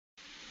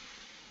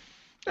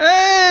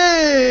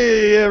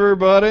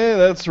everybody.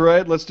 That's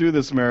right. Let's do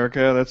this,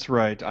 America. That's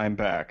right. I'm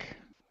back.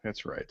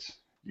 That's right.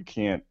 You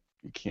can't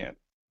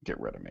get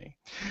rid of me.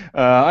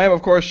 I am,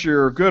 of course,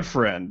 your good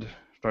friend,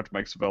 Dr.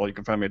 Mike Savella. You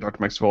can find me at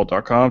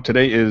drmikesavella.com.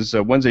 Today is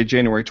Wednesday,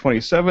 January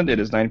 27th. It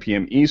is 9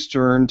 p.m.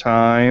 Eastern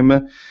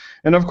Time.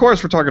 And, of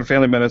course, we're talking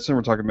family medicine.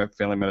 We're talking about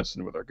family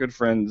medicine with our good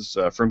friends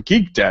from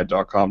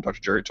geekdad.com,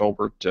 Dr. Gerry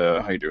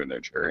Tolbert. How you doing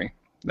there, Gerry?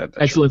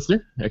 Excellent,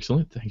 sir.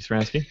 Excellent. Thanks for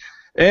asking.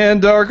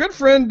 And our good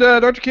friend,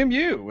 Dr. Kim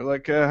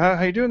Yu.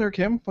 How you doing there,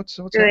 Kim? What's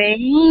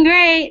doing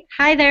great.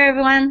 Hi there,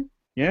 everyone.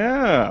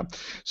 Yeah.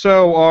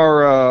 So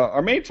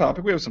our main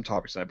topic, we have some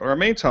topics tonight, but our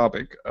main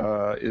topic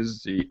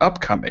is the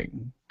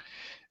upcoming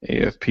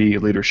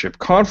AAFP Leadership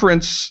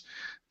Conference,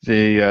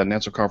 the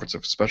National Conference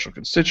of Special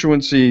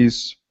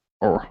Constituencies,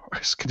 or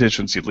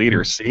Constituency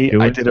Leaders. See,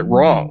 I did it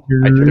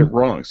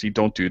wrong. See,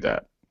 don't do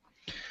that.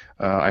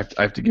 I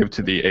have to give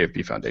to the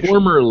AAFP Foundation.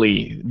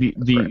 Formerly,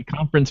 the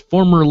conference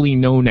formerly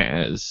known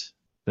as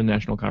the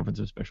National Conference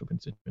of Special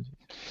Constituencies.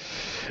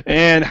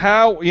 And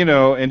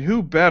and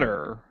who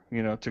better,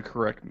 to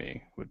correct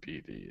me would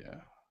be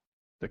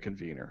the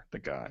convener, the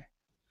guy,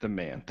 the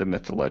man, the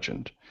myth, the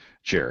legend,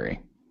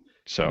 Gerry.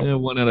 So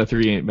 1 out of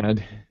 3 ain't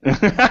bad.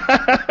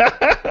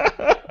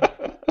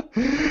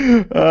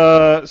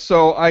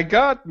 So I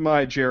got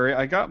my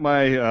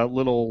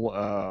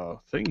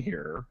little thing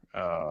here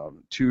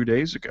 2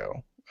 days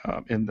ago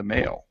in the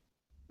mail,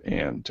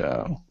 and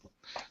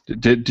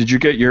did you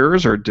get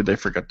yours, or did they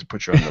forget to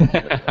put you on the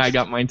list? I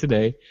got mine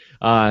today.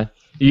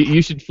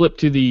 You should flip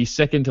to the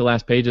second to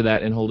last page of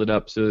that and hold it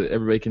up so that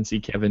everybody can see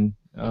Kevin.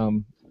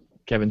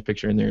 Kevin's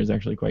picture in there is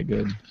actually quite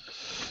good.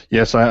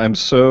 Yes, I'm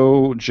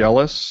so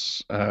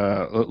jealous.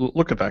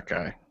 Look at that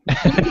guy.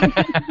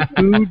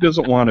 Who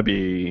doesn't want to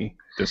be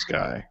this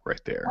guy right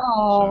there?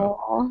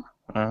 Oh.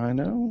 So, I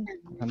know.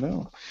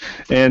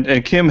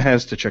 And Kim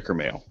has to check her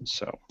mail,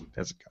 so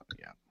hasn't gotten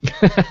it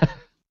yet.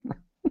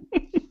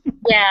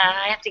 Yeah,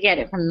 I have to get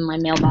it from my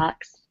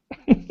mailbox.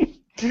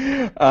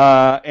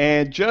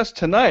 And just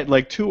tonight,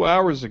 like 2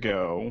 hours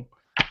ago,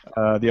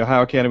 the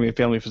Ohio Academy of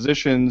Family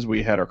Physicians,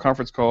 we had our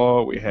conference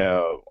call. We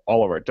have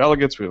all of our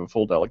delegates. We have a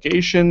full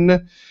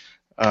delegation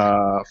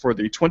for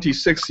the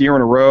 26th year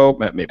in a row.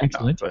 Maybe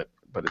Excellent. Not,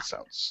 but it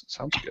sounds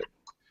good.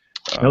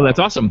 No, that's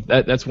awesome.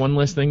 That's one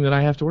less thing that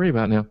I have to worry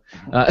about now.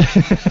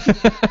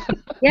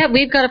 Yeah,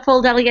 we've got a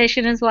full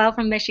delegation as well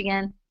from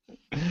Michigan.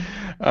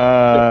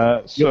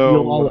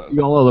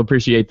 You'll all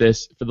appreciate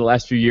this. For the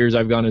last few years,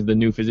 I've gone as the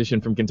new physician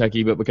from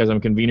Kentucky, but because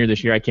I'm convener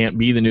this year, I can't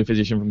be the new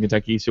physician from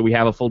Kentucky, so we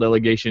have a full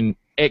delegation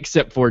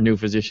except for new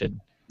physician.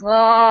 Oh.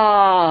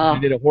 I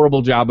did a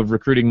horrible job of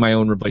recruiting my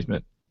own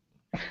replacement.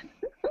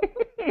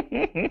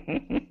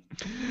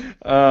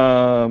 What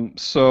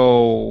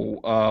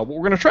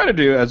we're going to try to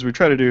do, as we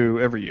try to do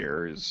every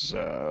year, is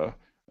we're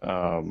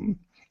going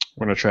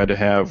to try to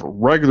have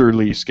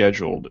regularly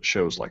scheduled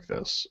shows like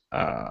this.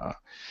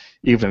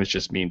 Even if it's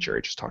just me and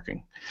Gerry just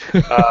talking.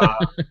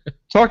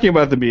 Talking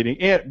about the meeting.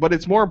 But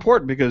it's more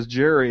important because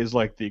Gerry is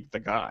like the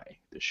guy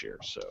this year,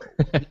 so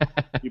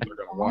people are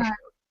going to watch it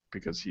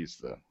because he's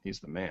the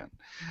man.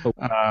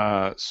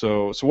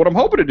 So what I'm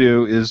hoping to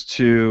do is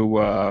to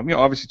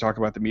obviously talk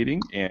about the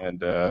meeting and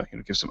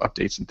give some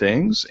updates and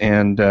things.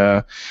 And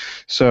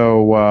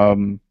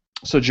so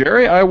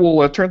Gerry, I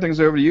will turn things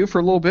over to you for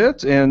a little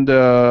bit, and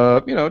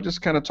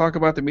just kind of talk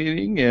about the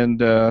meeting.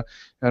 And I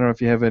don't know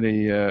if you have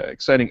any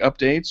exciting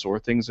updates or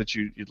things that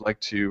you'd like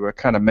to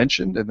kind of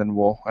mention, and then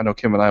I know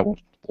Kim and I will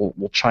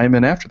chime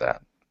in after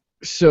that.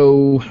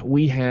 So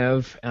we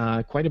have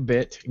quite a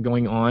bit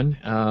going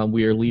on.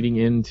 We are leading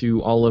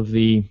into all of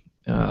the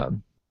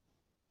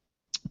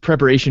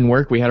preparation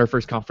work. We had our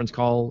first conference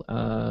call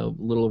a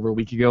little over a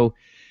week ago.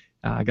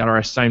 Got our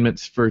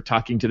assignments for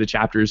talking to the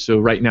chapters. So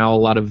right now, a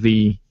lot of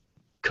the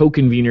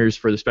co-conveners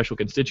for the special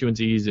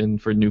constituencies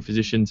and for new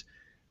physicians,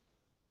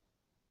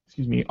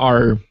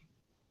 are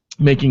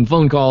making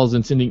phone calls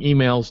and sending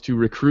emails to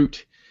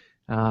recruit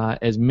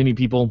as many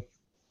people,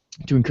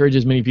 to encourage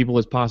as many people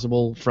as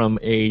possible from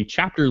a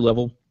chapter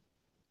level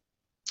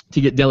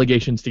to get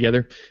delegations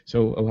together.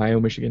 So Ohio,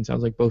 Michigan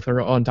sounds like both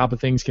are on top of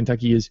things.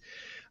 Kentucky is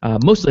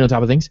mostly on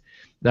top of things.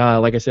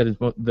 Like I said,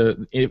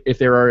 if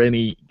there are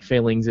any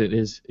failings, it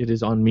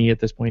is on me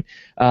at this point.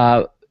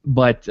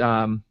 But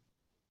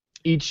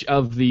each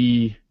of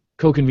the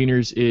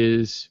co-conveners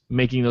is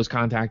making those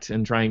contacts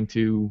and trying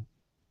to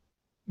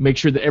make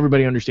sure that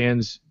everybody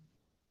understands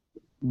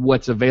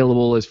what's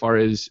available as far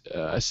as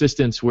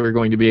assistance we're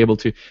going to be able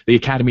to. The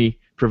Academy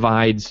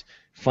provides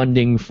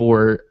funding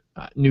for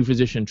new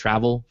physician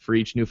travel for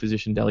each new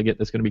physician delegate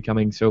that's going to be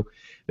coming, so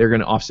they're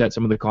going to offset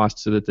some of the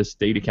costs so that the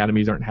state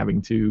academies aren't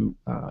having to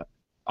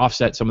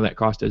offset some of that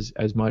cost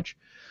as much.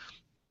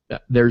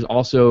 There's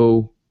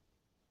also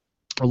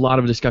a lot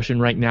of discussion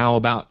right now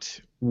about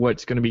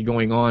what's going to be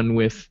going on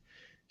with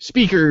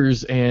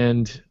speakers,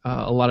 and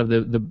a lot of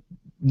the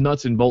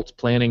nuts and bolts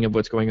planning of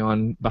what's going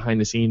on behind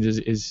the scenes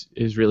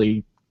is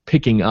really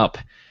picking up.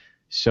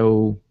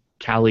 So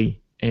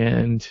Callie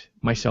and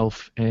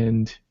myself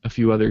and a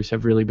few others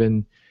have really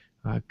been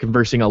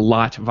conversing a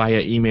lot via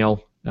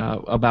email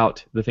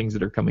about the things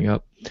that are coming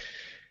up.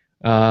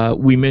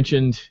 We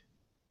mentioned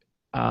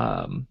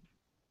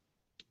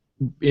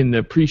in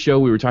the pre-show,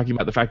 we were talking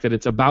about the fact that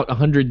it's about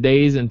 100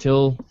 days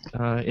until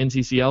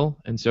NCCL,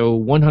 and so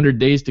 100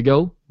 days to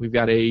go. We've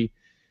got a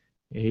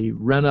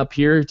run up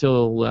here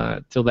till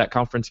that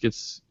conference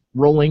gets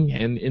rolling,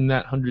 and in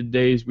that 100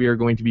 days, we are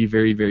going to be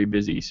very, very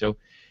busy. So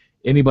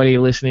anybody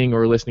listening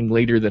or listening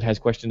later that has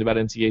questions about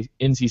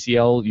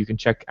NCCL, you can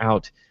check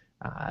out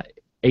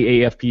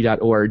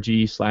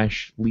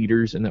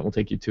aafp.org/leaders, and that will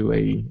take you to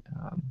a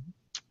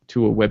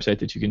website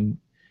that you can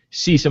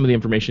see some of the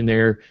information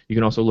there. You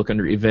can also look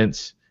under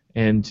events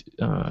and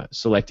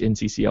select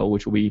NCCL,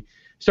 which will be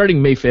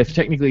starting May 5th.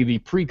 Technically, the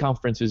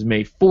pre-conference is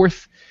May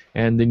 4th,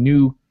 and the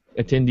new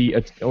attendee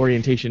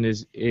orientation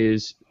is,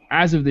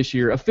 as of this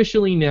year,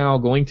 officially now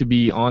going to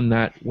be on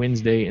that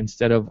Wednesday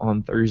instead of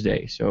on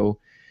Thursday. So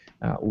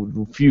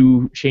a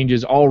few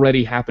changes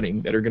already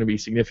happening that are going to be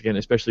significant,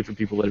 especially for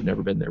people that have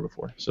never been there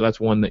before. So that's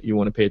one that you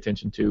want to pay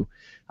attention to.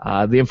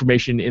 The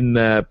information in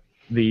the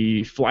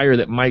flyer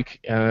that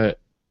Mike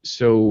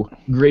so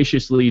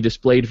graciously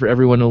displayed for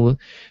everyone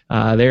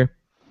there,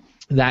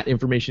 that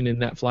information in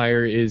that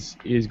flyer is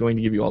going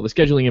to give you all the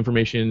scheduling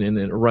information and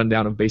then a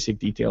rundown of basic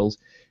details.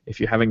 If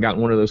you haven't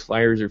gotten one of those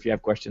flyers, or if you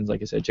have questions,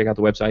 like I said, check out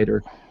the website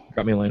or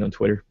drop me a line on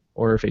Twitter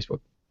or Facebook.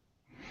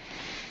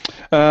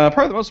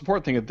 Probably the most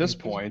important thing at this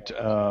point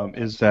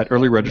is that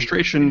early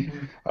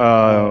registration.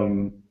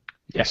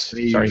 Yes,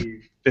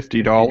 sorry.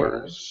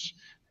 $50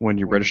 when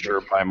you register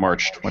by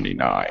March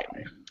 29.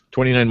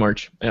 29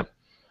 March, yep.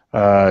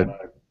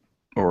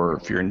 Or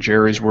if you're in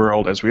Gerry's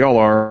world, as we all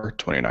are,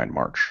 29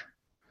 March.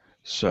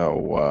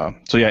 So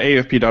yeah,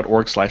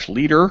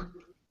 aafp.org/leader.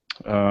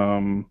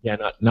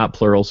 Yeah, not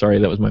plural. Sorry,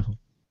 that was my fault.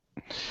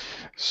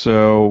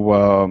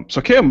 So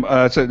Kim,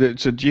 so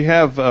do you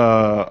have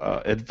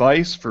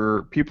advice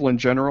for people in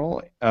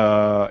general,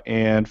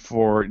 and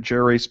for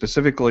Gerry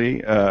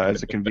specifically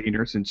as a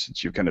convener,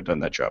 since you've kind of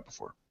done that job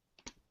before?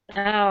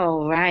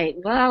 Oh, right.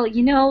 Well,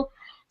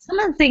 some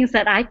of the things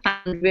that I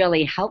found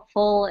really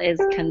helpful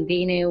is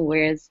convening,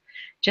 whereas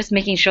just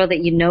making sure that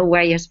you know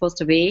where you're supposed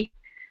to be,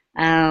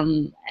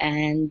 and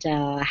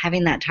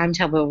having that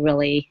timetable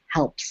really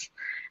helps.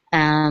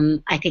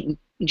 I think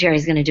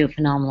Gerry's going to do a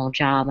phenomenal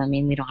job. I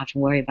mean, we don't have to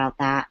worry about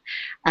that.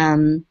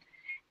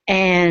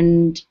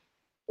 And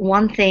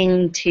one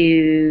thing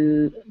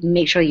to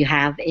make sure you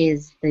have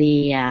is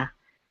the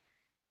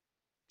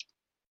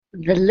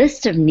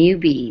list of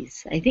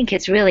newbies. I think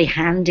it's really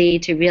handy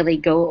to really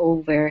go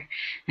over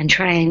and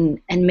try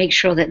and make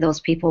sure that those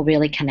people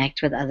really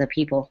connect with other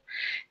people.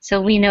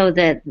 So we know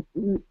that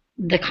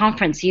the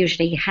conference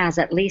usually has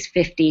at least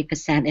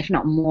 50%, if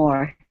not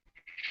more,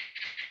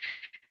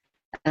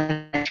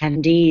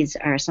 attendees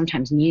are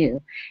sometimes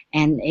new,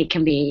 and it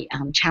can be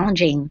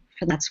challenging.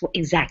 That's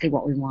exactly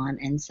what we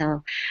want, and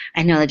so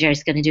I know that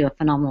Gerry's going to do a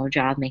phenomenal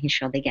job making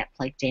sure they get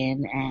plugged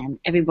in, and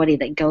everybody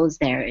that goes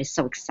there is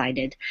so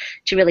excited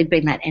to really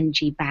bring that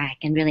energy back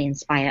and really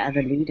inspire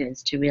other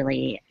leaders to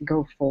really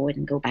go forward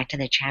and go back to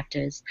their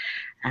chapters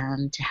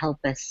to help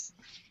us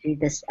do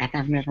this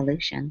FM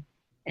revolution.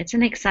 It's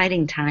an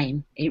exciting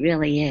time. It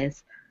really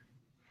is.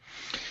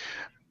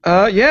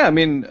 Yeah, I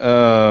mean,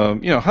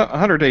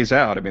 100 days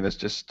out. I mean, it's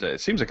just it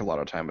seems like a lot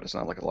of time, but it's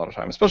not like a lot of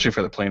time, especially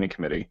for the planning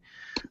committee,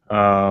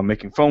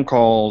 making phone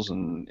calls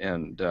and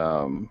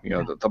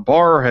the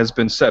bar has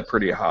been set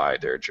pretty high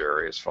there,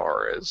 Gerry, as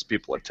far as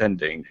people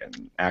attending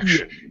and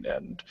action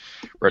and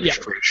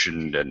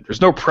registration, and there's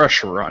no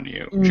pressure on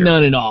you, Gerry.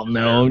 None at all.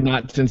 No,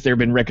 not since there have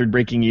been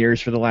record-breaking years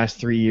for the last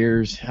 3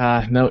 years.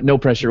 No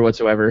pressure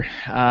whatsoever.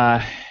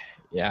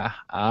 Yeah.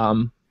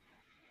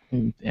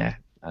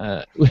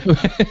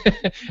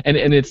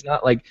 And it's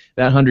not like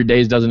that 100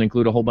 days doesn't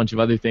include a whole bunch of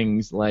other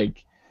things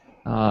like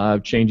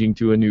changing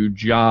to a new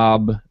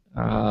job.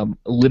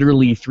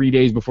 Literally 3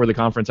 days before the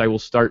conference, I will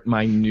start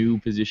my new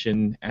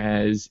position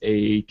as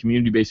a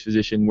community-based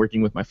physician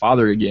working with my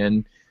father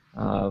again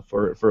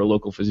for a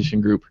local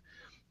physician group.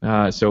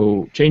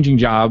 So changing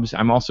jobs.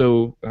 I'm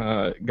also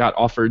got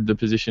offered the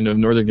position of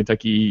Northern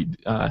Kentucky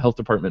Health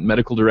Department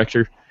Medical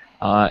Director,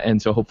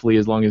 and so hopefully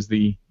as long as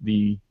the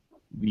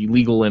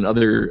legal and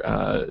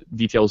other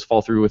details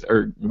fall through with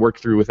or work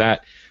through with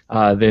that,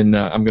 then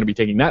I'm going to be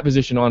taking that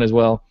position on as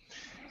well.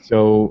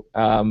 So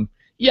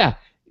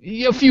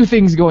a few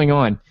things going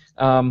on.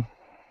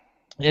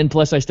 And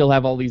plus, I still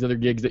have all these other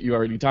gigs that you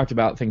already talked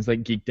about, things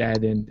like Geek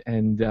Dad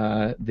and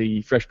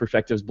the Fresh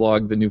Perspectives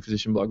blog, the new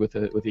physician blog with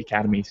the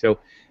Academy. So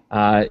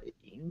I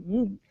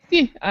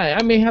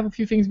may have a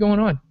few things going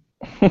on.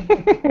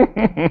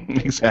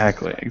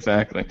 Exactly.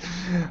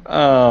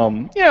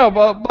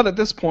 But at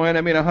this point,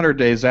 I mean, 100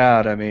 days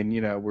out, I mean,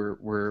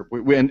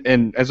 we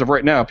and as of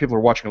right now, people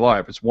are watching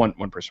live. It's one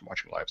person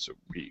watching live, so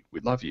we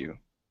love you.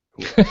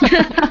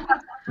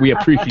 We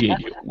appreciate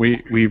you.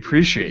 We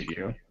appreciate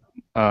you.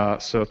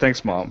 So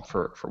thanks, Mom,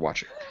 for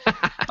watching.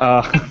 But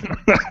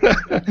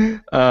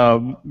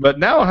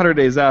now 100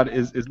 Days Out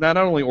is not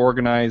only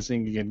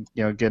organizing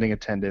and getting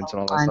attendance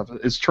and all that stuff.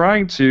 It's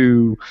trying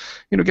to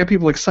get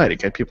people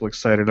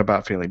excited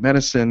about family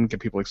medicine, get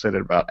people excited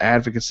about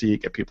advocacy,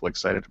 get people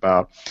excited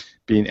about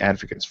being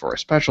advocates for our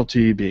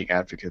specialty, being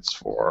advocates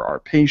for our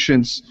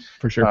patients.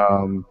 For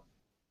sure.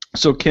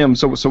 So Kim,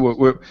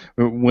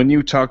 when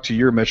you talk to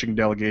your Michigan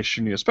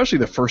delegation, especially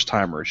the first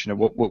timers,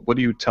 what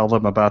do you tell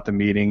them about the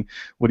meeting?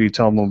 What do you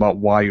tell them about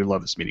why you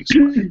love this meeting so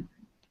much?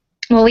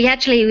 Well, we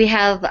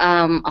have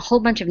a whole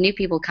bunch of new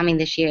people coming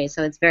this year,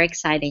 so it's very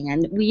exciting.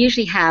 And we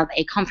usually have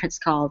a conference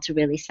call to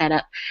really set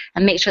up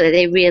and make sure that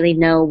they really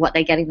know what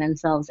they're getting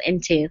themselves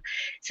into.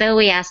 So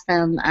we ask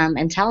them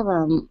and tell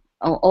them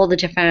all the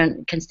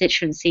different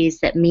constituencies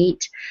that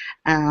meet,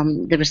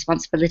 the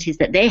responsibilities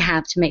that they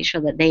have to make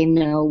sure that they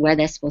know where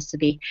they're supposed to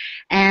be,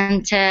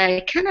 and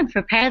to kind of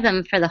prepare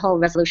them for the whole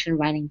resolution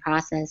writing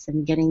process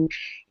and getting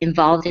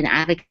involved in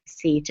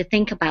advocacy, to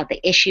think about the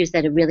issues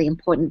that are really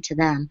important to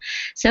them.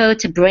 So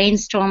to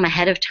brainstorm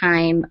ahead of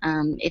time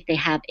if they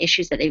have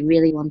issues that they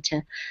really want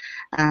to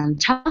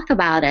talk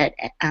about at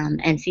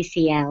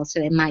NCCL. So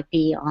it might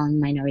be on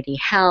minority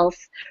health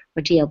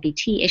or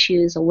DLBT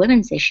issues or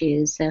women's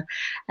issues. So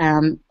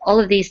all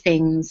of these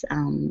things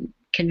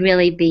can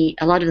really be,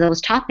 a lot of those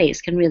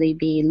topics can really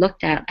be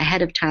looked at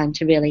ahead of time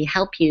to really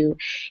help you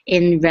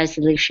in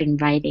resolution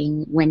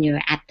writing when you're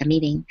at the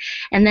meeting.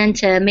 And then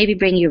to maybe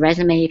bring your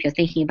resume if you're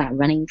thinking about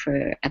running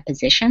for a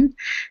position.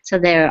 So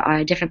there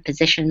are different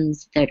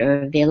positions that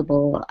are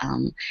available,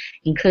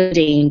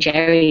 including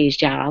Gerry's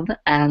job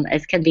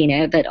as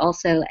convener, but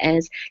also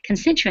as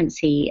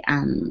constituency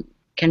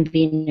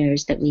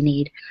conveners that we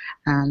need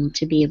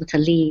to be able to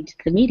lead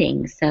the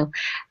meeting. So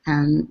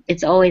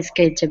it's always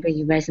good to bring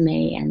your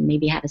resume and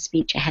maybe have a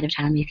speech ahead of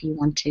time if you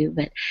want to.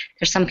 But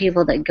there's some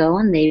people that go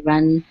and they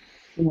run,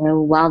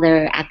 while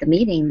they're at the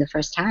meeting the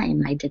first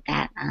time. I did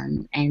that,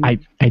 and I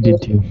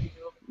did too.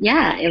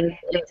 Yeah, it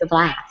was a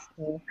blast.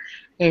 So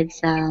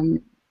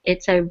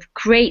it's a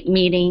great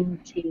meeting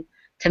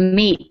to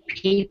meet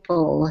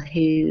people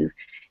who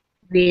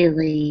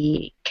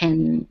really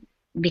can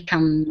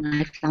become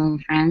lifelong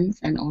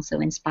friends and also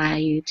inspire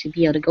you to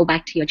be able to go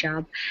back to your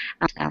job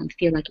and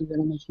feel like you're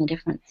really making a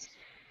difference.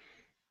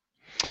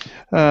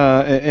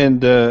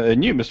 And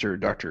you, Mr.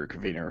 Dr.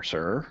 Convener,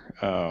 sir,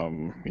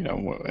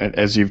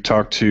 as you've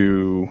talked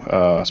to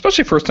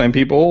especially first-time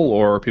people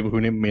or people who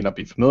may not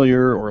be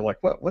familiar or like,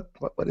 what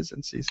is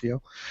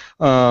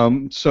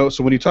NCCL?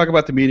 So when you talk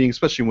about the meeting,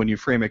 especially when you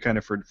frame it kind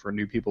of for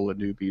new people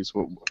and newbies,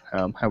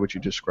 how would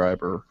you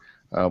describe or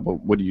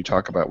what do you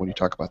talk about when you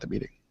talk about the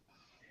meeting?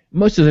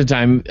 Most of the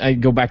time, I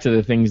go back to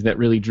the things that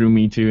really drew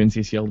me to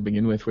NCCL to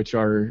begin with, which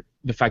are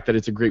the fact that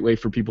it's a great way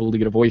for people to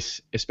get a voice,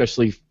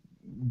 especially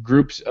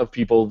groups of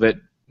people that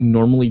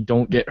normally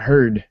don't get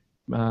heard,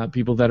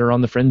 people that are on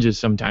the fringes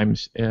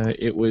sometimes.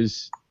 It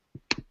was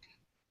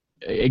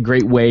a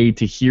great way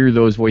to hear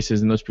those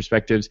voices and those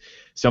perspectives,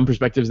 some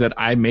perspectives that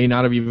I may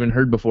not have even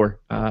heard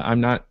before.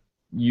 I'm not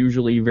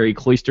usually very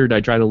cloistered.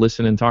 I try to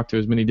listen and talk to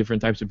as many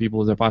different types of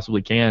people as I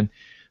possibly can.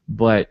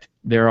 But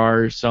there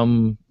are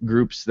some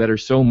groups that are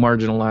so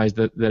marginalized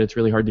that it's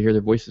really hard to hear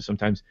their voices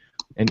sometimes.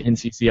 And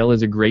NCCL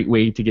is a great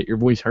way to get your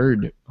voice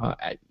heard,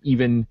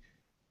 even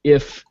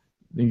if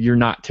you're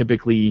not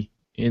typically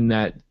in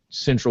that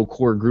central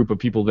core group of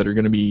people that are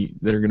going to be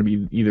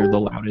either the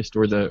loudest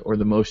or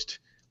the most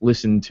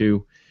listened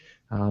to.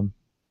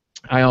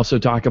 I also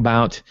talk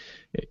about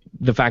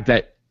the fact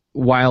that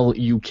while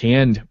you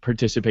can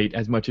participate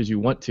as much as you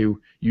want to,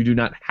 you do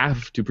not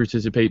have to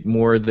participate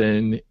more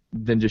than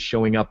just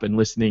showing up and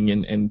listening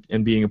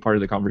and being a part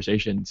of the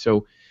conversation.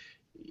 So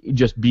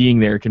just being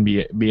there can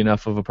be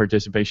enough of a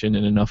participation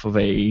and enough of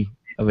a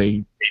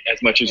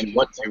as much as you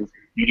want to.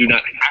 You do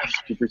not have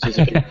to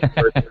participate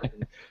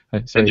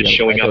and just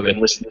showing up and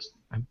listening.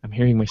 I'm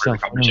hearing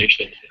myself.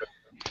 Conversation.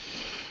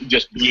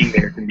 Just being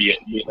there can be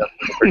enough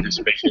of a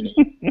participation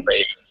as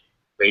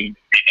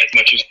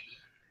much as.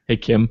 Hey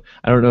Kim,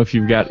 I don't know if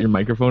you've got your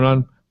microphone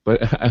on, but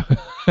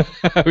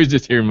I was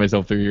just hearing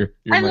myself through your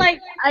I'm mic.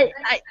 like,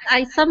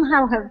 I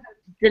somehow have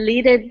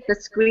deleted the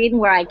screen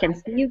where I can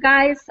see you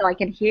guys, so I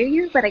can hear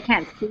you, but I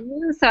can't see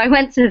you. So I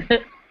went to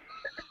the.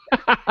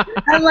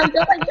 I'm like,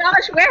 oh my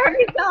gosh, where have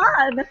you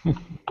gone?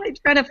 I'm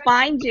trying to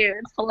find you.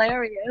 It's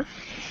hilarious.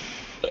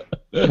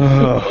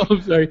 Oh,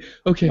 I'm sorry.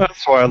 Okay.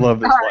 That's why I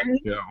love this live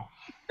show.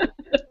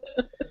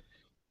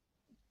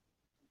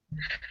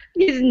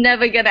 He's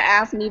never gonna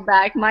ask me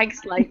back.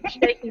 Mike's like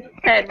shaking his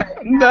head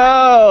right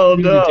now.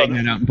 No. Take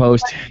that out in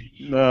post.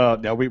 No,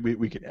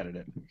 we can edit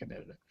it. We can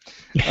edit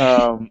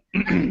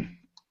it.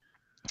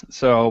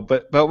 So,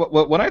 but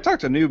when I talk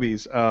to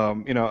newbies,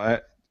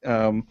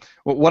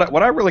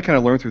 what I really kind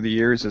of learned through the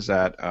years is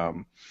that,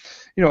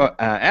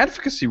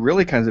 advocacy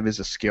really kind of is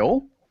a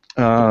skill.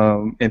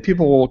 And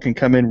people can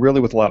come in really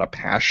with a lot of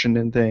passion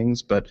in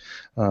things, but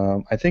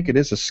I think it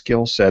is a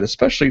skill set,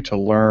 especially to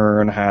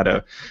learn how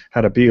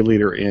to be a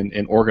leader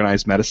in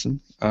organized medicine,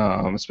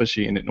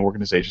 especially in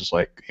organizations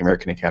like the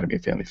American Academy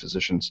of Family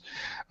Physicians.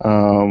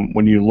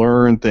 When you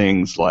learn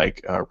things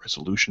like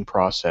resolution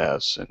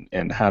process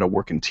and how to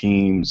work in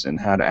teams and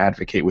how to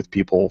advocate with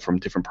people from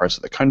different parts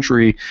of the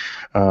country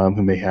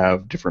who may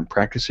have different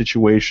practice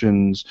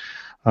situations,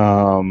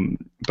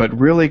 but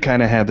really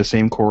kind of have the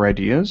same core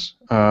ideas,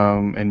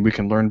 and we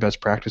can learn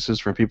best practices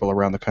from people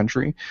around the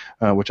country,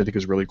 which I think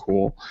is really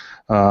cool.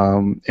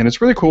 And it's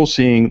really cool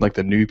seeing like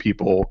the new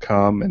people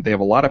come, and they have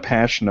a lot of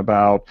passion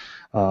about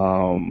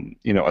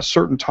a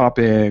certain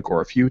topic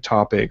or a few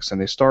topics,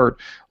 and they start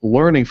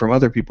learning from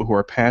other people who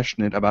are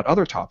passionate about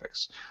other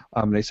topics.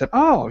 They said,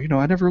 oh,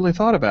 I never really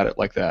thought about it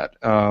like that,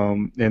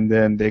 and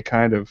then they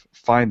kind of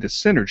find this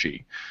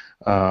synergy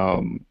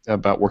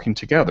about working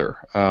together.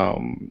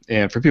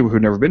 And for people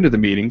who've never been to the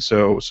meeting,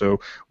 so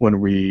when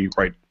we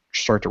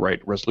start to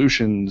write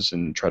resolutions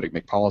and try to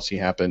make policy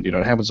happen, it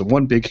happens in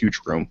one big, huge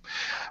room,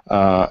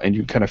 and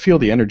you kind of feel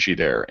the energy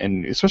there.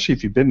 And especially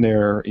if you've been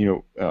there,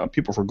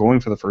 people who are going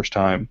for the first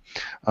time,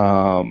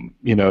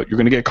 you're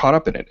going to get caught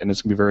up in it, and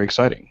it's going to be very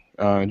exciting,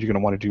 and you're going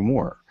to want to do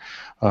more.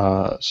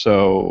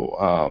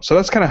 So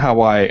that's kind of how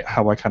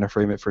I kind of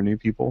frame it for new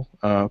people,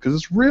 because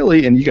it's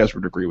really, and you guys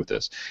would agree with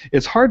this,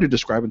 it's hard to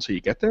describe until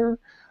you get there,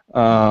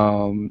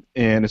 and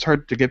it's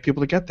hard to get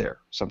people to get there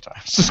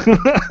sometimes.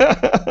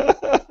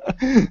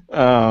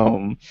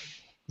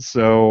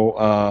 So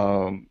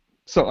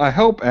I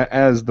hope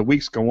as the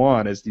weeks go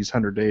on, as these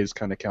 100 days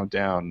kind of count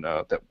down,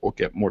 that we'll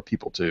get more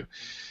people to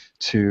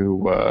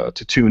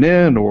tune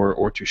in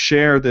or to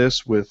share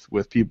this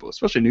with people,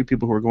 especially new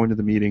people who are going to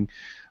the meeting,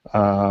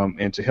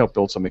 and to help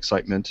build some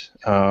excitement.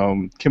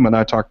 Kim and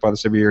I talk about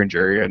this every year, and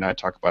Gerry and I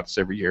talk about this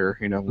every year.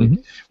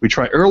 We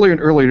try earlier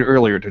and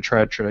earlier to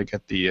try to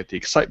get the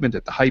excitement,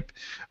 at the hype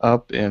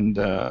up, and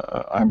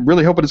I'm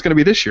really hoping it's going to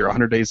be this year.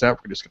 100 days out,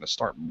 we're just going to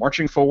start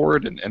marching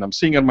forward, and I'm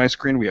seeing on my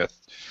screen we have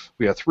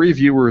 3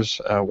 viewers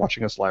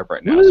watching us live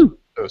right now.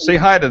 So say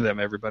hi to them,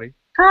 everybody.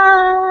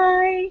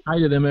 Hi. Hi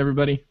to them,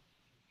 everybody.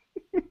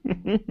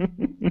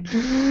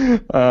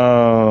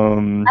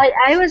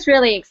 I was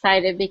really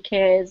excited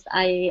because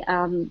I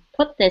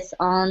put this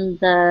on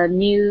the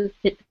new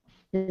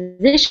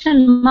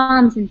Physician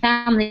Moms and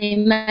Family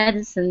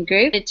Medicine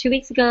group. 2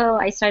 weeks ago,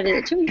 I started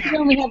it 2 weeks ago,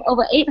 and we have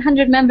over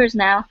 800 members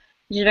now,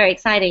 which is very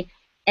exciting.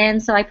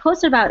 And so I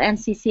posted about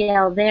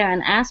NCCL there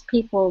and asked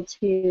people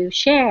to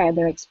share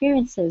their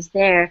experiences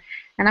there.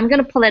 And I'm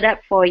going to pull it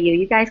up for you.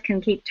 You guys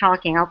can keep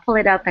talking. I'll pull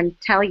it up and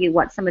tell you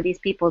what some of these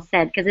people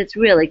said, because it's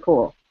really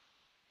cool.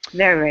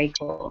 Very, very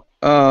cool.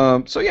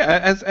 So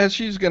yeah, as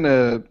she's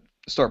gonna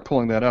start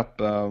pulling that up,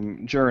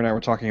 Gerry and I were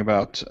talking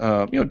about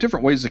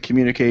different ways to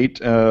communicate.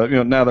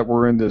 Now that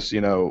we're in this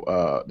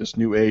this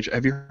new age.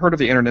 Have you heard of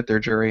the internet there,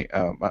 Gerry? I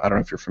don't know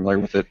if you're familiar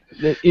with it.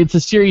 It's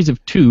a series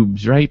of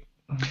tubes, right?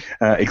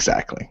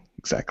 Exactly.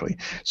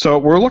 So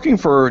we're looking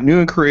for new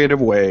and creative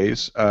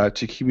ways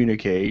to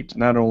communicate,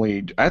 not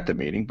only at the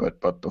meeting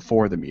but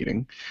before the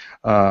meeting.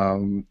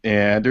 And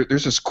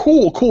there's this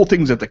cool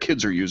things that the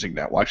kids are using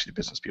now. Well, actually, the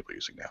business people are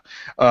using now.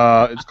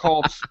 It's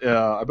called,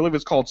 I believe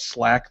it's called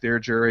Slack. There,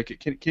 Gerry.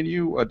 Can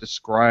you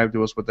describe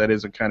to us what that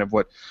is and kind of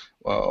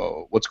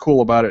what's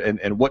cool about it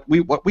and what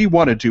we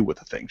want to do with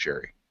the thing,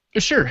 Gerry?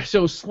 Sure.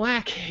 So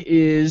Slack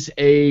is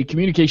a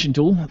communication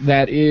tool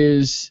that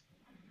is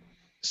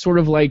sort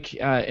of like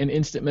an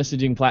instant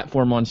messaging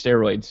platform on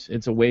steroids.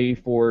 It's a way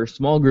for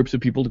small groups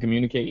of people to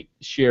communicate,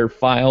 share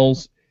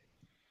files,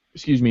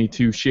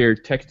 to share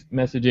text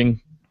messaging.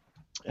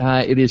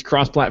 It is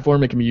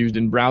cross-platform. It can be used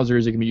in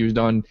browsers. It can be used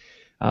on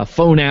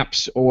phone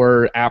apps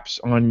or apps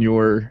on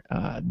your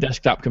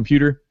desktop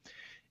computer.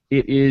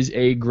 It is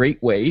a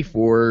great way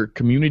for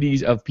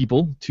communities of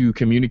people to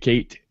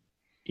communicate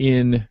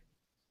in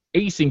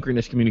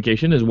asynchronous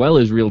communication as well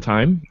as real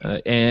time,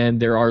 and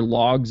there are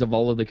logs of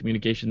all of the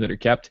communication that are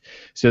kept,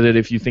 so that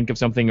if you think of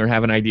something or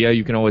have an idea,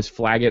 you can always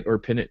flag it or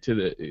pin it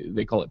to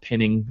they call it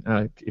pinning.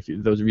 If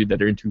those of you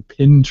that are into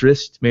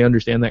Pinterest may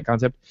understand that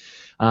concept.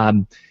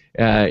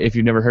 If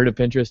you've never heard of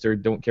Pinterest or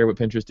don't care what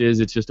Pinterest is,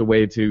 it's just a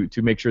way to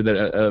make sure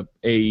that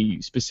a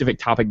specific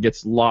topic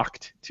gets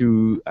locked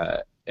to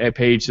a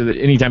page, so that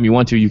anytime you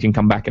want to, you can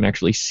come back and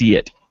actually see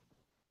it.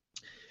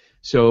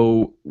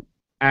 So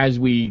as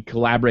we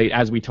collaborate,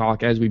 as we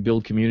talk, as we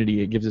build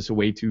community, it gives us a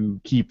way to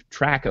keep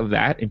track of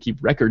that and keep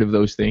record of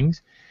those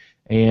things,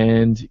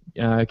 and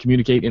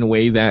communicate in a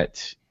way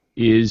that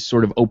is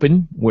sort of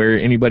open, where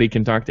anybody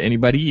can talk to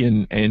anybody,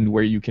 and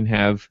where you can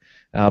have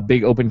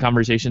big open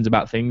conversations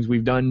about things.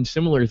 We've done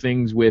similar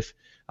things with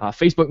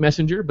Facebook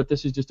Messenger, but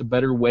this is just a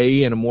better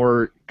way and a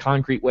more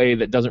concrete way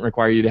that doesn't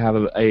require you to have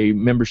a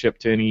membership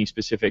to any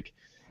specific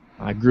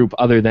group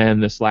other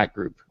than the Slack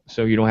group.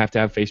 So you don't have to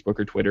have Facebook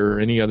or Twitter or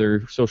any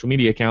other social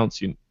media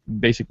accounts. You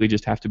basically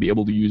just have to be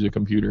able to use a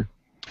computer.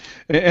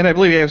 And I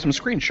believe you have some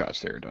screenshots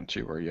there, don't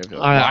you? Where you have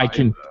I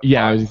can,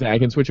 yeah, I was gonna say, I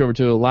can switch over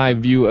to a live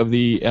view of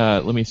the.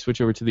 Let me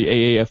switch over to the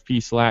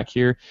AAFP Slack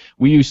here.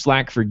 We use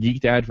Slack for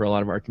GeekDad for a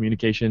lot of our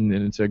communication,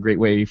 and it's a great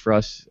way for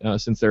us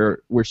since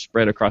we're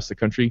spread across the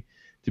country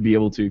to be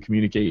able to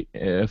communicate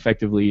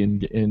effectively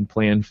and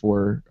plan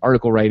for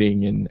article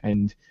writing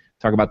and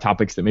talk about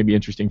topics that may be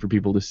interesting for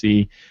people to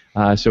see.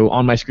 So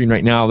on my screen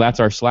right now,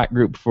 that's our Slack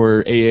group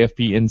for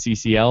AAFP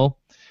NCCL.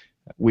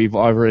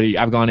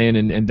 I've gone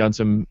in and done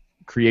some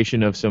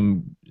creation of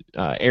some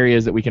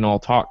areas that we can all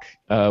talk,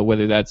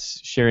 whether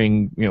that's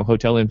sharing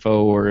hotel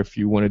info, or if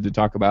you wanted to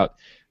talk about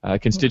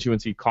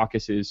constituency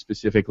caucuses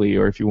specifically,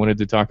 or if you wanted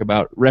to talk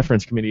about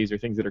reference committees or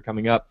things that are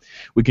coming up,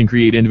 we can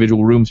create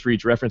individual rooms for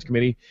each reference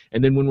committee.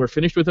 And then when we're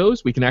finished with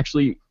those, we can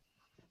actually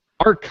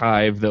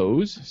archive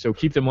those, so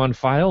keep them on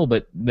file,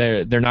 but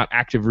they're not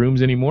active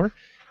rooms anymore.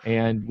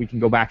 And we can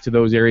go back to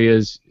those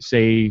areas,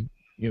 say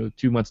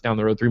 2 months down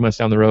the road, 3 months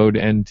down the road,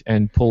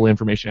 and pull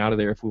information out of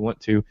there if we want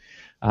to.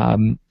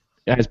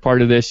 As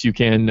part of this, you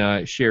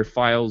can share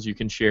files. You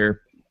can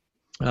share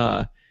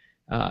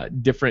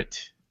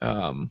different.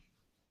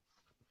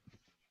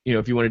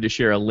 If you wanted to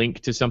share a link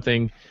to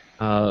something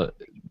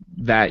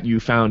that you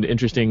found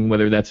interesting,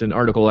 whether that's an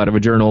article out of a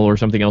journal or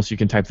something else, you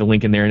can type the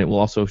link in there, and it will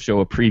also show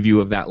a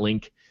preview of that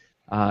link,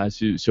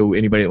 so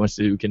anybody that wants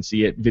to can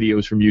see it.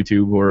 Videos from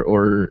YouTube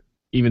or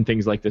even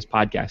things like this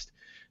podcast.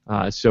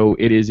 So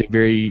it is a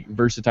very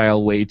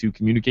versatile way to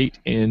communicate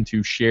and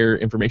to share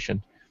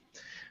information.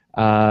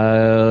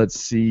 Let's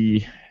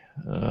see.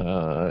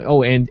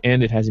 And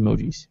it has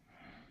emojis.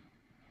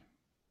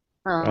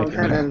 Oh, nice.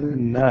 So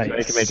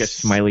I can make a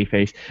smiley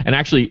face, and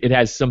actually, it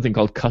has something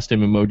called custom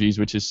emojis,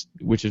 which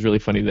is really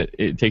funny. That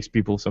it takes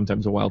people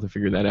sometimes a while to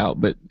figure that out,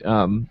 but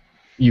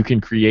you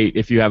can create,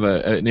 if you have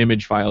an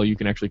image file, you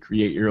can actually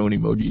create your own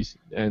emojis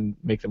and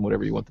make them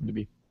whatever you want them to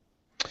be.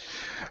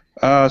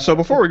 So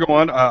before we go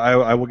on,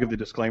 I will give the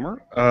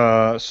disclaimer.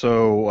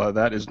 So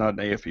that is not an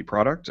AFP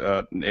product.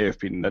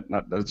 AFP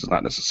does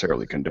not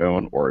necessarily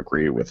condone or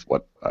agree with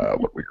what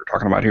we were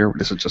talking about here.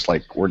 This is just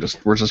like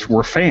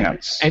we're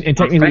fans. And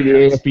technically, the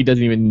AFP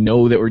doesn't even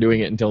know that we're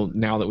doing it until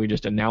now that we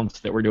just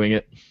announced that we're doing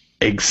it.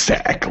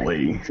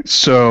 Exactly.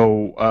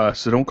 So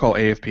don't call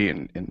AFP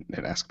and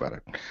ask about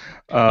it.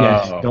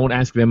 Yes, don't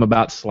ask them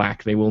about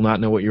Slack. They will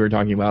not know what you were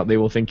talking about. They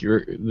will think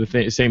you're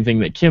the same thing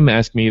that Kim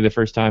asked me the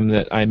first time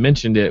that I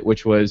mentioned it,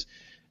 which was,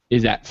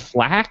 is that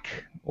Flack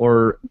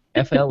or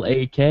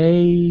FLAK?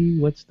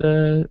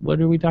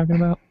 What are we talking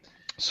about?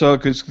 So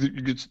because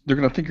they're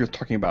going to think you're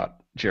talking about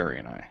Gerry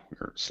and I,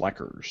 or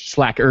slackers.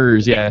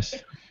 Slackers,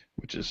 yes.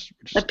 Which is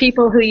the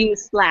people who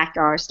use Slack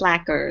are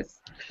slackers.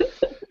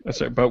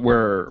 That's right, but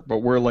we're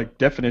like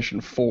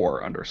definition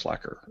 4 under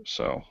Slacker,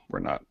 so we're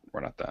not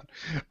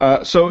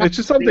that. So it's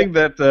just something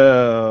that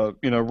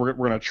we're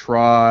going to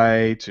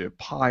try to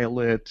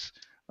pilot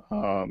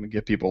and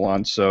get people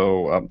on.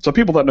 So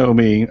people that know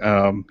me,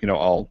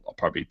 I'll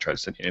probably try to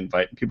send you an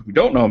invite. And people who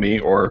don't know me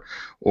or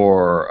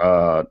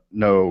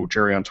know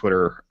Gerry on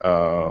Twitter,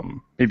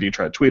 maybe you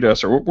try to tweet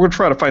us, or we're going to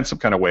try to find some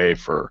kind of way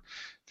for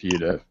you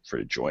to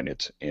join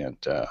it and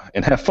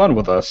have fun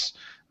with us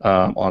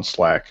on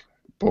Slack.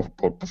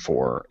 Both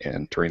before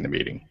and during the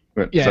meeting.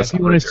 Yeah, if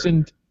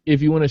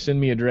you want to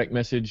send me a direct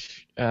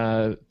message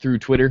through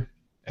Twitter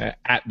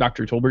at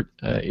Dr. Tolbert,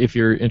 if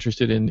you're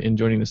interested in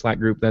joining the Slack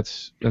group,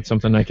 that's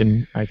something I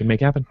can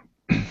make happen.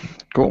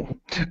 Cool.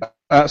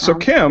 So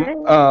Kim,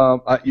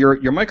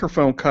 your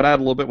microphone cut out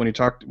a little bit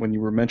when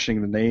you were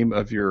mentioning the name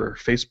of your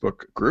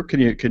Facebook group.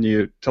 Can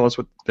you tell us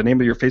what the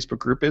name of your Facebook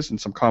group is and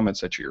some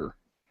comments that you're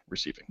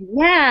receiving?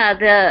 Yeah,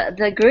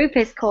 the group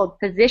is called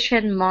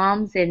Physician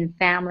Moms in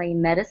Family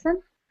Medicine.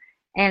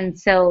 And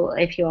so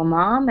if you're a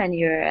mom and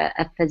you're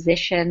a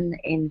physician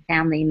in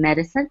family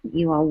medicine,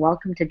 you are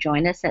welcome to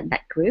join us at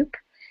that group.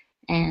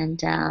 And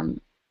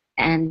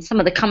some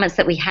of the comments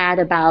that we had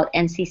about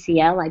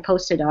NCCL, I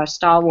posted our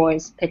Star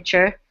Wars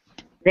picture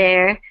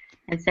there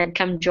and said,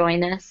 come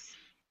join us.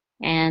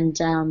 And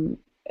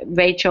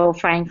Rachel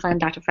Franklin,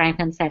 Dr.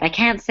 Franklin said, I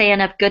can't say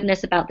enough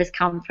goodness about this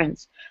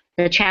conference.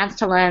 The chance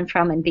to learn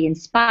from and be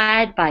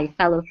inspired by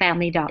fellow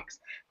family docs.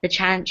 The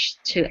chance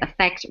to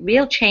affect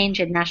real change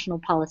in national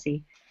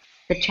policy,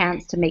 the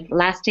chance to make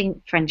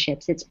lasting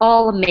friendships. It's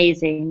all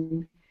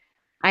amazing.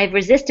 I've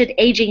resisted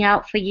aging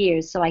out for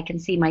years so I can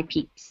see my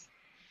peeps.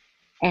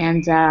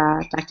 And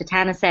Dr.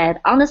 Tanner said,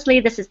 honestly,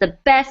 this is the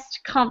best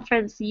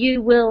conference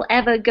you will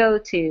ever go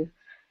to.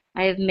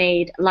 I have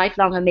made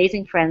lifelong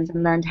amazing friends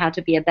and learned how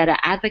to be a better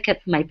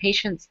advocate for my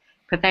patients,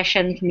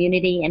 profession,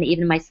 community, and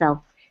even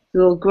myself. We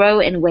will grow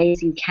in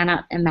ways you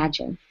cannot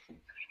imagine.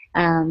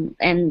 And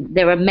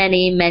there are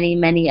many, many,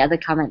 many other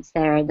comments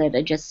there that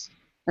are just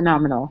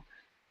phenomenal.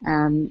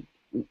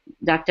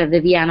 Dr.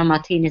 Viviana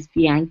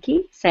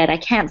Martinez-Bianchi said, I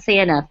can't say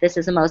enough. This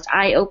is the most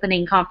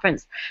eye-opening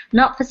conference,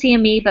 not for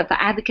CME, but for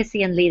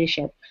advocacy and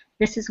leadership.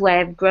 This is where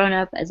I've grown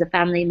up as a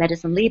family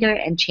medicine leader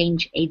and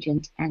change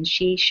agent, and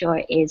she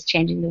sure is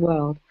changing the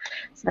world.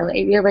 So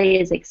it really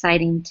is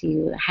exciting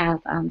to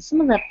have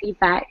some of the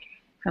feedback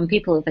from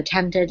people who've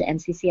attended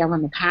NCCL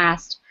in the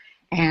past,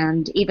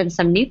 and even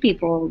some new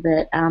people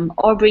that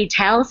Aubrey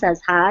Tell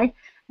says hi.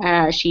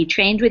 She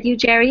trained with you,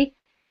 Gerry,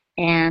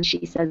 and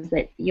she says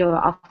that you're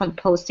often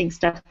posting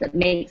stuff that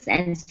makes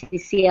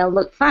NCCL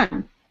look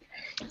fun.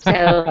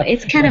 So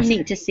it's kind of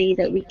neat to see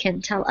that we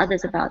can tell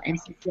others about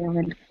NCCL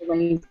in other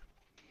ways.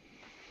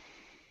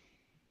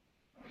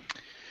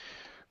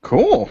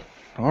 Cool.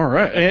 All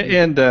right.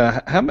 And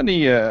how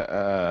many?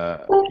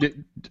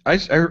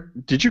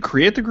 Did you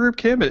create the group,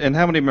 Kim? And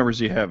how many members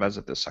do you have as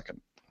of this second?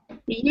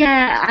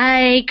 Yeah,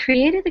 I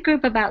created the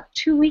group about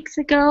 2 weeks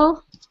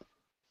ago,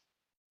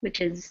 which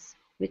is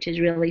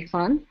really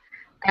fun.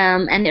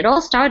 And it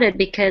all started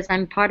because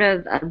I'm part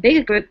of a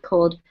bigger group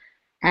called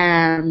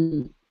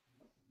the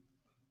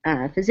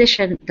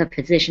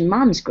Physician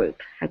Moms Group.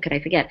 How could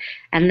I forget?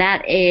 And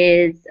that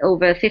is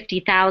over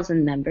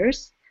 50,000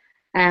 members.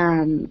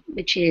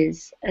 Which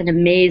is an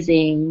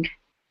amazing.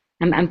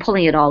 I'm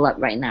pulling it all up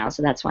right now,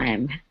 so that's why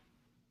I'm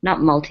not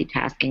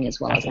multitasking as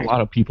well. That's a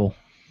lot of people.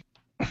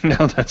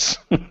 No, that's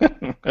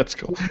that's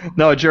cool.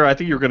 No, Gerry, I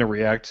think you're going to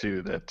react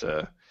to that.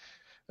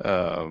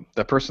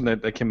 That person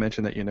that Kim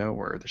mentioned that you know,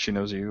 or that she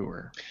knows you,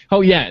 or.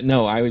 Oh yeah,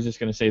 no, I was just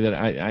going to say that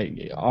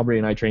I Aubrey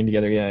and I trained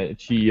together. Yeah,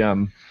 she's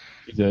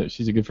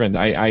a good friend.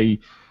 I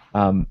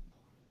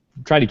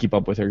try to keep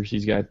up with her.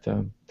 She's got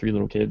 3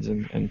 little kids,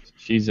 and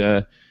she's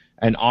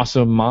an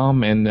awesome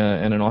mom and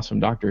an awesome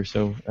doctor.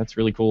 So that's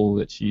really cool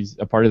that she's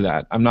a part of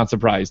that. I'm not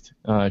surprised.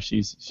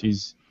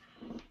 She's.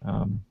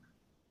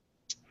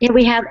 Yeah,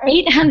 we have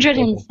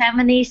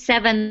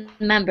 877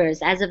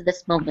 members as of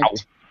this moment. Wow.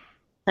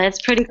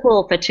 That's pretty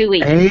cool for 2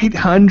 weeks.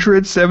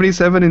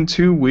 877 in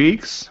 2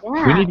 weeks?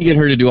 Yeah. We need to get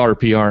her to do our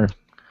PR.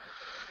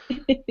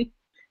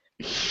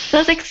 So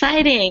it's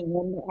exciting,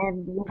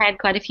 and we had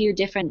quite a few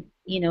different,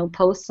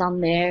 posts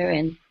on there,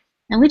 and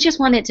we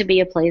just want it to be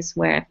a place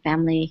where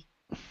family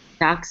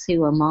docs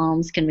who are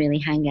moms can really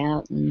hang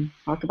out and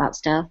talk about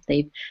stuff.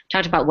 They've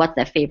talked about what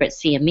their favorite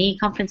CME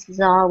conferences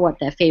are, what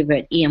their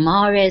favorite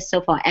EMR is.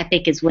 So far,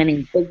 Epic is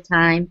winning big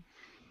time,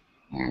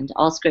 and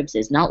Allscripts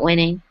is not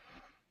winning.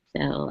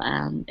 So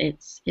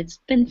it's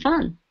been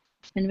fun.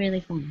 It's been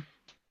really fun.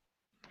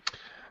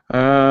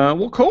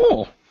 Well,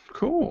 cool.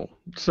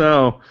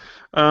 So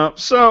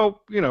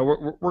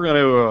we're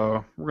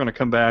gonna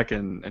come back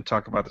and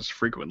talk about this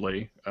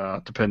frequently,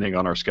 depending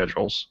on our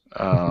schedules.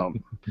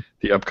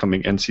 The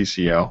upcoming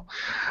NCCL.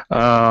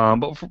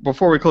 But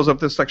before we close up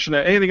this section,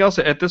 anything else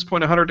at this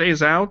point, 100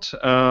 days out,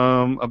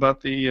 about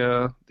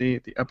the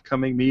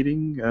upcoming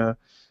meeting?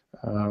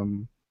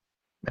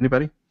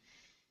 Anybody?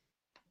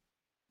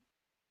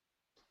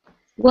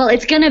 Well,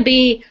 it's going to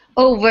be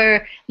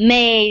over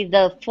May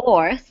the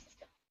 4th.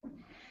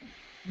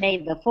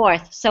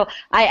 So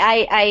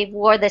I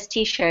wore this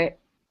T-shirt.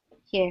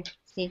 Here,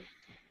 see?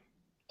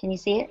 Can you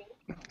see it?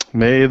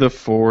 May the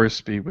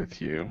force be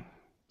with you.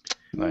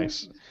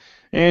 Nice.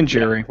 And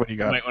Gerry, what do you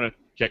got? You might want to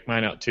check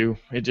mine out too.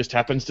 It just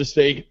happens to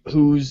say,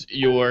 "Who's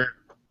your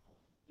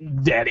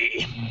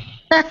daddy?"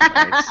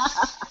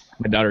 Nice.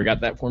 My daughter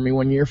got that for me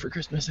one year for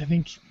Christmas, I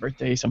think.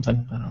 Birthday,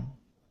 something. I don't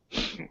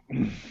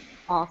know.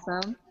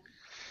 Awesome.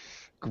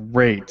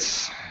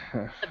 Great.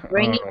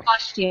 Bringing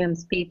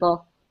costumes,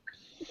 people.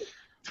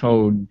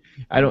 Oh, we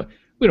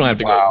don't have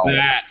to go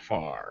that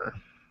far.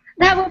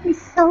 That would be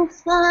so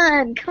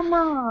fun. Come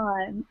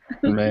on.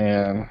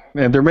 Man,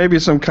 and there may be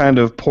some kind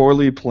of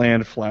poorly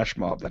planned flash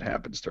mob that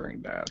happens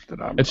during that.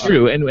 That's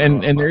true,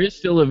 and there is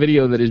still a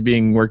video that is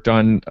being worked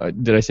on.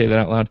 Did I say that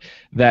out loud?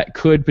 That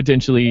could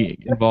potentially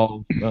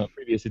involve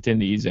previous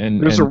attendees.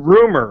 And there's a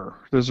rumor.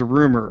 There's a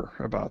rumor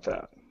about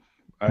that.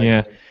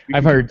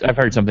 I've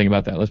heard something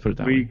about that. Let's put it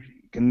that way. We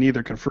can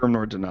neither confirm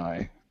nor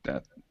deny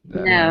that.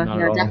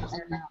 No, definitely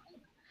not.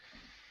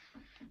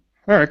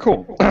 All right,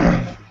 cool.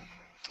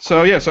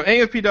 So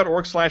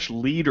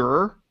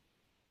AAFP.org/leader,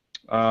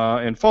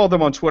 and follow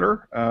them on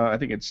Twitter. I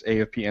think it's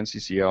AAFP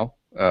NCCL.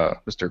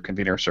 Mr.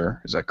 Convener,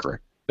 sir, is that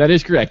correct? That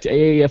is correct.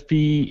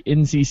 AAFP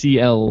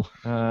NCCL,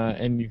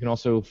 and you can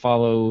also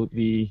follow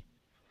the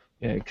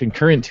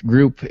concurrent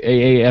group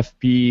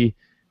AAFP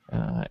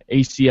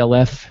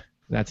ACLF.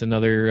 That's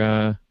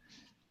another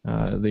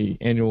the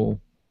annual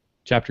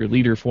chapter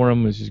leader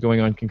forum, which is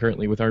going on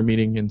concurrently with our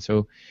meeting, and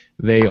so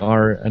they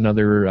are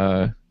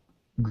another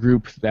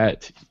group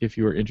that, if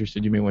you are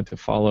interested, you may want to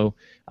follow.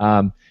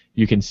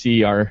 You can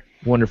see our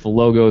wonderful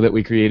logo that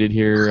we created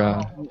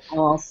here.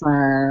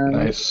 Awesome.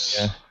 Nice.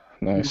 Yeah.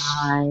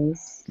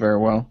 Nice. Very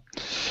well.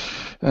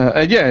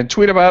 And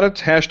tweet about it.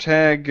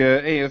 Hashtag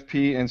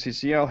AFP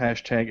NCCL.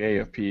 Hashtag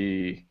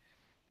AFP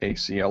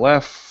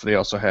ACLF. They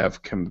also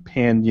have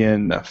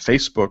companion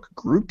Facebook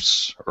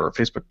groups, or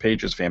Facebook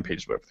pages, fan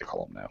pages, whatever they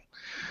call them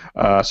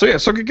now.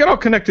 So get all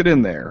connected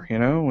in there,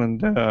 and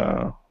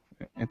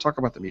talk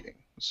about the meeting.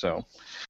 So